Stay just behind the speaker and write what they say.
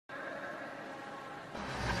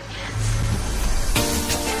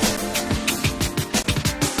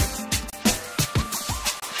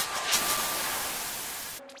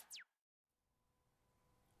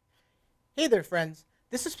Hey there friends,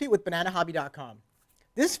 this is Pete with BananaHobby.com.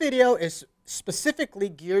 This video is specifically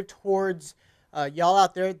geared towards y'all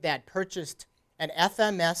out there that purchased an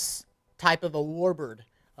FMS type of a warbird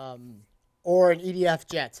or an EDF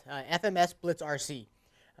jet, FMS Blitz RC.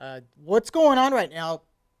 What's going on right now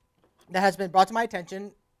that has been brought to my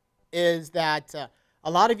attention is that a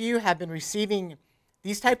lot of you have been receiving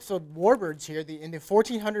these types of warbirds here in the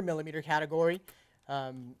 1400 millimeter category,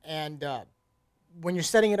 when you're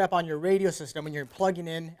setting it up on your radio system, when you're plugging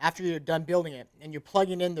in, after you're done building it, and you're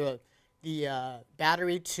plugging in the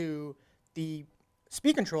battery to the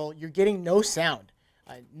speed control, you're getting no sound,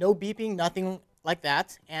 no beeping, nothing like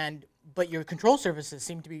that, but your control surfaces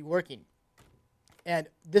seem to be working. And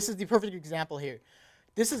this is the perfect example here.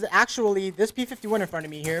 This is actually, this P51 in front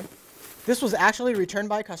of me here, this was actually returned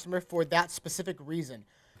by a customer for that specific reason.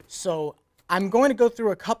 So I'm going to go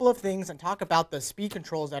through a couple of things and talk about the speed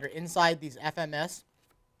controls that are inside these FMS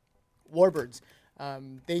warbirds.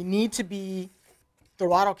 They need to be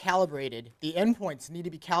throttle calibrated. The endpoints need to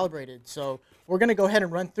be calibrated. So we're going to go ahead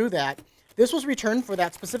and run through that. This was returned for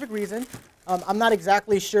that specific reason. I'm not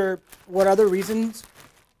exactly sure what other reasons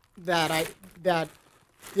that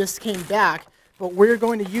this came back, but we're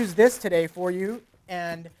going to use this today for you,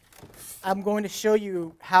 and I'm going to show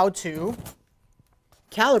you how to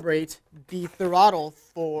calibrate the throttle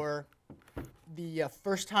for the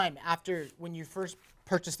first time after when you first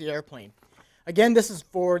purchase the airplane. Again, this is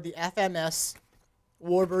for the FMS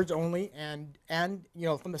warbirds only, and you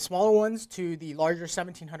know, from the smaller ones to the larger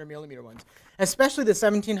 1700 millimeter ones, especially the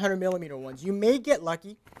 1700 millimeter ones. You may get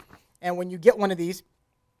lucky, and when you get one of these,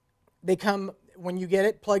 they come, when you get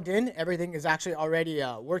it plugged in, everything is actually already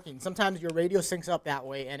working. Sometimes your radio syncs up that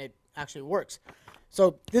way and it actually works.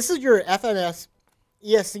 So this is your FMS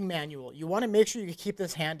ESC manual. You want to make sure you keep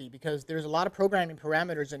this handy because there's a lot of programming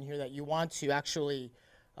parameters in here that you want to actually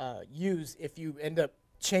use if you end up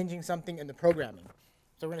changing something in the programming.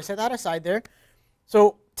 So we're going to set that aside there.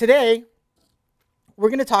 So today we're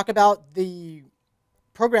going to talk about the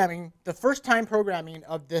programming, the first time programming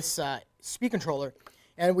of this speed controller,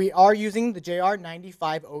 and we are using the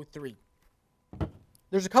JR9503.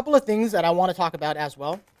 There's a couple of things that I want to talk about as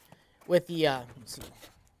well with the let's see,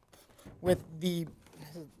 with the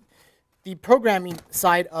programming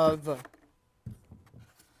side of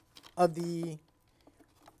the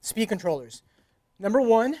speed controllers. Number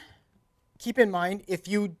one, keep in mind,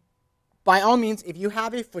 by all means, if you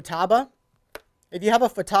have a Futaba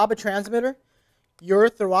transmitter, your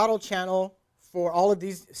throttle channel for all of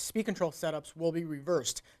these speed control setups will be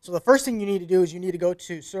reversed. So the first thing you need to do is you need to go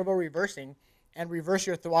to servo reversing and reverse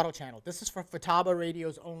your throttle channel. This is for Futaba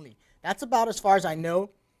radios only. That's about as far as I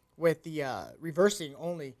know with the reversing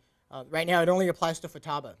only. Right now it only applies to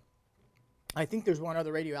Futaba. I think there's one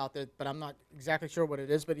other radio out there, but I'm not exactly sure what it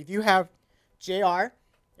is. But if you have JR,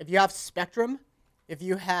 if you have Spectrum, if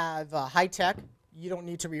you have High Tech, you don't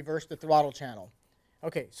need to reverse the throttle channel.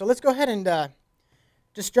 Okay, so let's go ahead and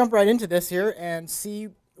just jump right into this here and see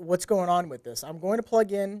what's going on with this. I'm going to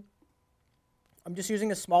plug in, I'm just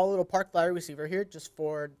using a small little Park Flyer receiver here just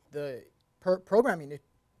for the programming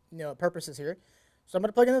purposes here. So I'm going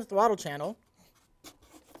to plug in the throttle channel,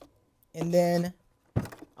 and then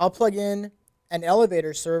I'll plug in an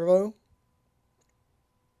elevator servo,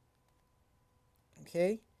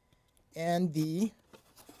 okay, and the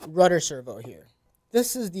rudder servo here.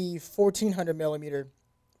 This is the 1400 millimeter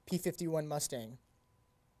P51 Mustang.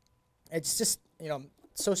 It's just, you know,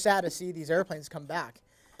 so sad to see these airplanes come back,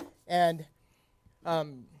 and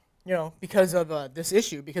you know, because of this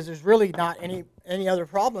issue, because there's really not any other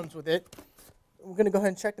problems with it. We're going to go ahead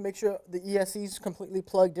and check to make sure the ESC is completely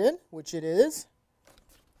plugged in, which it is.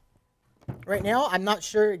 Right now, I'm not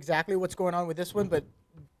sure exactly what's going on with this one, but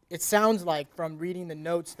it sounds like from reading the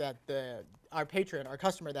notes that our patron, our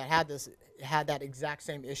customer that had this, had that exact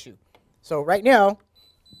same issue. So right now,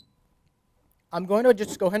 I'm going to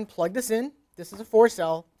just go ahead and plug this in. This is a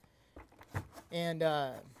 4-cell, and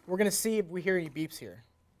we're going to see if we hear any beeps here.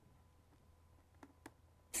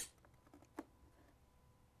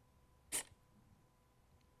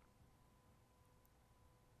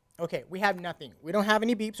 Okay, we have nothing. We don't have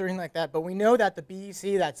any beeps or anything like that, but we know that the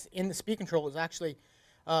BEC that's in the speed control is actually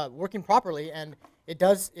working properly, and it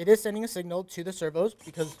is sending a signal to the servos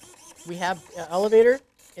because we have an elevator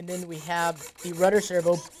and then we have the rudder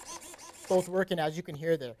servo both working, as you can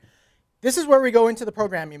hear there. This is where we go into the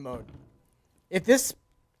programming mode. If this,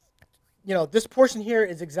 you know, this portion here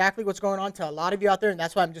is exactly what's going on to a lot of you out there, and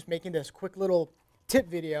that's why I'm just making this quick little tip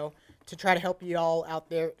video to try to help you all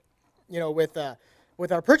out there, you know, with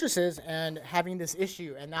our purchases and having this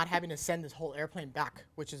issue and not having to send this whole airplane back,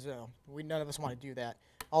 which is none of us want to do that.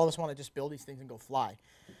 All of us want to just build these things and go fly.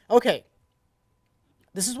 Okay,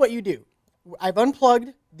 this is what you do. I've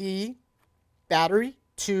unplugged the battery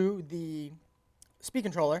to the speed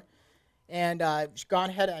controller, and I've gone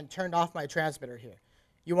ahead and turned off my transmitter here.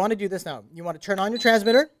 You want to do this now. You want to turn on your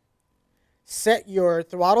transmitter, set your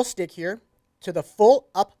throttle stick here to the full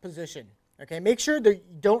up position. Okay, make sure that you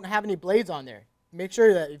don't have any blades on there. Make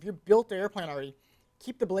sure that if you built the airplane already,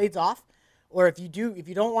 keep the blades off. Or if you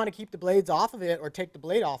don't want to keep the blades off of it or take the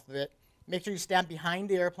blade off of it, make sure you stand behind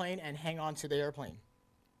the airplane and hang on to the airplane.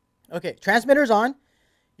 Okay, transmitter's on.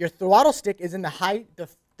 Your throttle stick is in the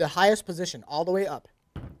highest position, all the way up.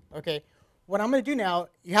 Okay, what I'm going to do now,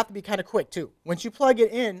 you have to be kind of quick too. Once you plug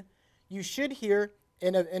it in, you should hear,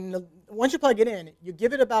 once you plug it in, you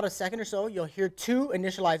give it about a second or so, you'll hear 2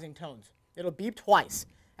 initializing tones. It'll beep twice.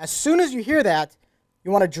 As soon as you hear that,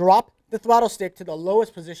 you want to drop the throttle stick to the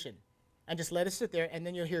lowest position and just let it sit there, and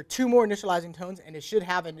then you'll hear 2 more initializing tones, and it should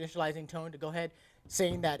have an initializing tone to go ahead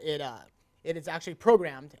saying that it is actually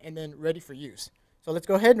programmed and then ready for use. So let's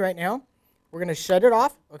go ahead right now. We're going to shut it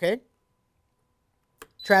off, okay?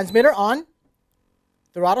 Transmitter on,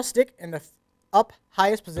 throttle stick in the up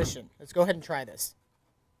highest position. Let's go ahead and try this.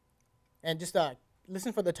 And just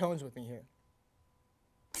listen for the tones with me here.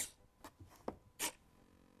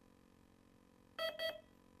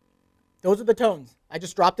 Those are the tones. I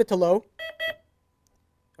just dropped it to low.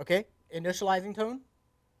 Okay, initializing tone.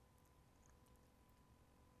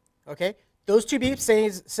 Okay, those 2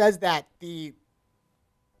 beeps says that the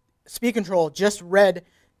speed control just read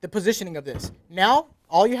the positioning of this. Now,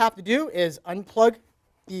 all you have to do is unplug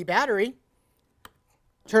the battery,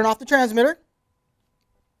 turn off the transmitter.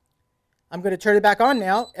 I'm going to turn it back on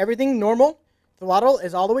now. Everything normal. Throttle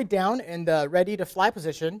is all the way down in the ready to fly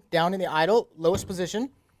position, down in the idle, lowest position.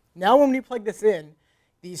 Now when we plug this in,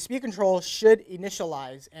 the speed control should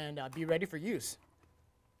initialize and be ready for use.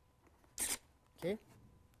 Okay.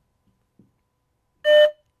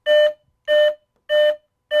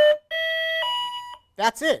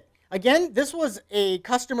 That's it. Again, this was a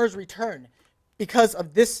customer's return because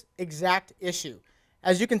of this exact issue.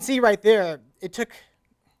 As you can see right there, it took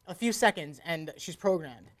a few seconds and she's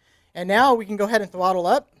programmed. And now we can go ahead and throttle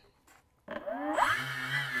up.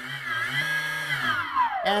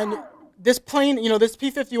 And this plane, this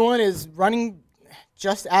P-51 is running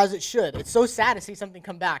just as it should. It's so sad to see something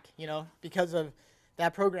come back, because of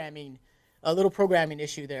that programming, a little programming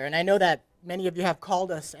issue there. And I know that many of you have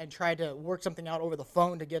called us and tried to work something out over the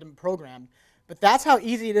phone to get them programmed. But that's how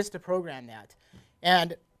easy it is to program that.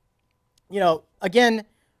 And, again,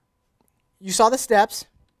 you saw the steps.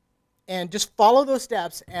 And just follow those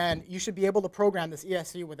steps, and you should be able to program this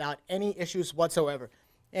ESC without any issues whatsoever.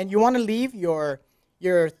 And you want to leave your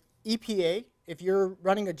EPA, if you're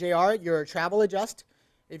running a JR, your travel adjust,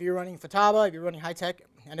 if you're running FATABA, if you're running high tech,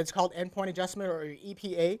 and it's called endpoint adjustment or your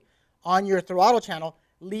EPA, on your throttle channel,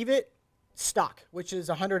 leave it stock, which is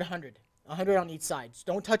 100, 100, 100 on each side. Just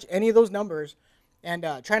don't touch any of those numbers, and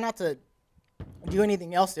try not to do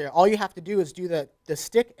anything else there. All you have to do is do the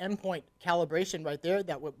stick endpoint calibration right there,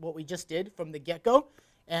 what we just did from the get-go,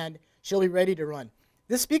 and she'll be ready to run.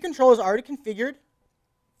 This speed control is already configured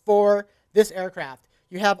for this aircraft.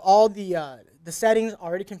 You have all the settings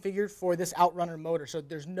already configured for this Outrunner motor, so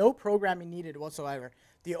there's no programming needed whatsoever.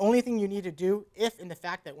 The only thing you need to do, if in the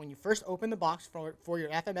fact that when you first open the box for your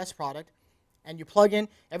FMS product, and you plug in,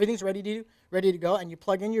 everything's ready to go, and you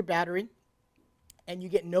plug in your battery, and you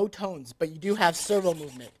get no tones, but you do have servo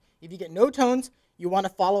movement. If you get no tones, you want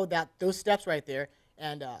to follow those steps right there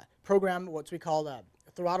and program what we call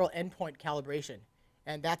throttle endpoint calibration,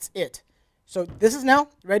 and that's it. So this is now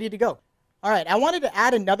ready to go. All right, I wanted to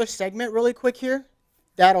add another segment really quick here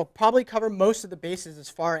that'll probably cover most of the bases as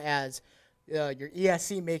far as your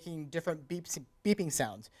ESC making different beeping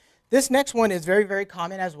sounds. This next one is very, very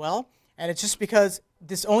common as well, and it's just because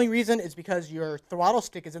this only reason is because your throttle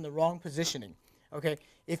stick is in the wrong positioning. Okay,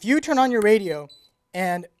 if you turn on your radio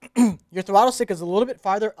and your throttle stick is a little bit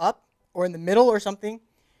farther up or in the middle or something,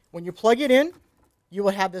 when you plug it in, you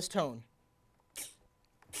will have this tone.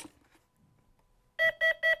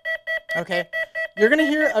 Okay, you're going to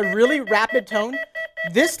hear a really rapid tone.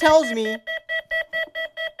 This tells me,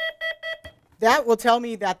 that will tell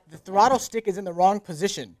me that the throttle stick is in the wrong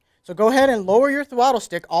position. So go ahead and lower your throttle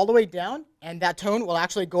stick all the way down, and that tone will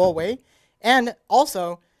actually go away. And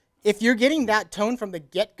also, if you're getting that tone from the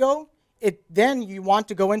get-go, then you want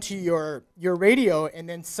to go into your radio and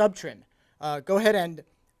then sub-trim. Go ahead and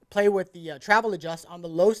play with the travel adjust on the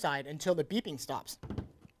low side until the beeping stops.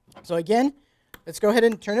 So again, let's go ahead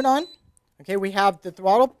and turn it on. Okay, we have the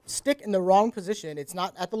throttle stick in the wrong position. It's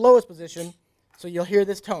not at the lowest position, so you'll hear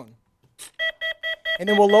this tone. And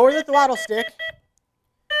then we'll lower the throttle stick,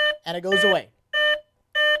 and it goes away.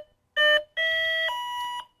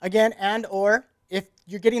 Again, and or if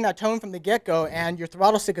you're getting that tone from the get-go and your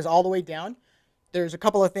throttle stick is all the way down, there's a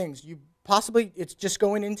couple of things. It's just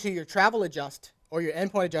going into your travel adjust or your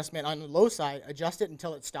endpoint adjustment on the low side, adjust it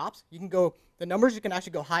until it stops. You can go, the numbers you can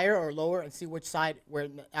actually go higher or lower and see which side where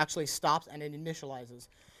it actually stops and it initializes.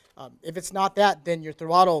 If it's not that, then your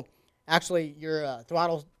throttle,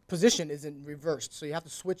 throttle position isn't reversed. So you have to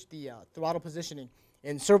switch the throttle positioning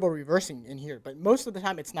and servo reversing in here. But most of the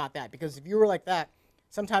time it's not that, because if you were like that,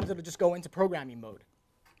 sometimes it'll just go into programming mode.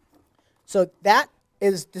 So that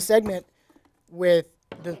is the segment with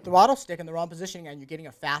the throttle stick in the wrong positioning and you're getting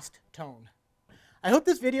a fast tone. I hope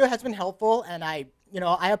this video has been helpful, and I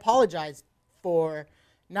apologize for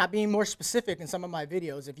not being more specific in some of my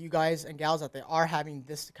videos if you guys and gals out there are having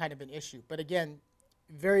this kind of an issue. But again,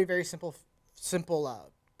 very, very simple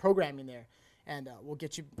programming there, and we'll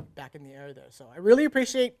get you back in the air there. So I really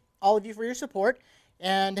appreciate all of you for your support,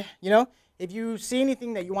 and if you see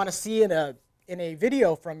anything that you want to see in a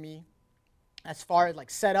video from me as far as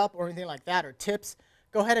like setup or anything like that or tips,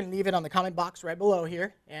 go ahead and leave it on the comment box right below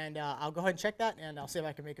here, and I'll go ahead and check that, and I'll see if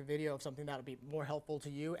I can make a video of something that will be more helpful to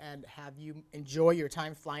you and have you enjoy your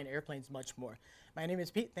time flying airplanes much more. My name is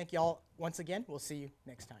Pete. Thank you all once again. We'll see you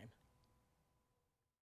next time.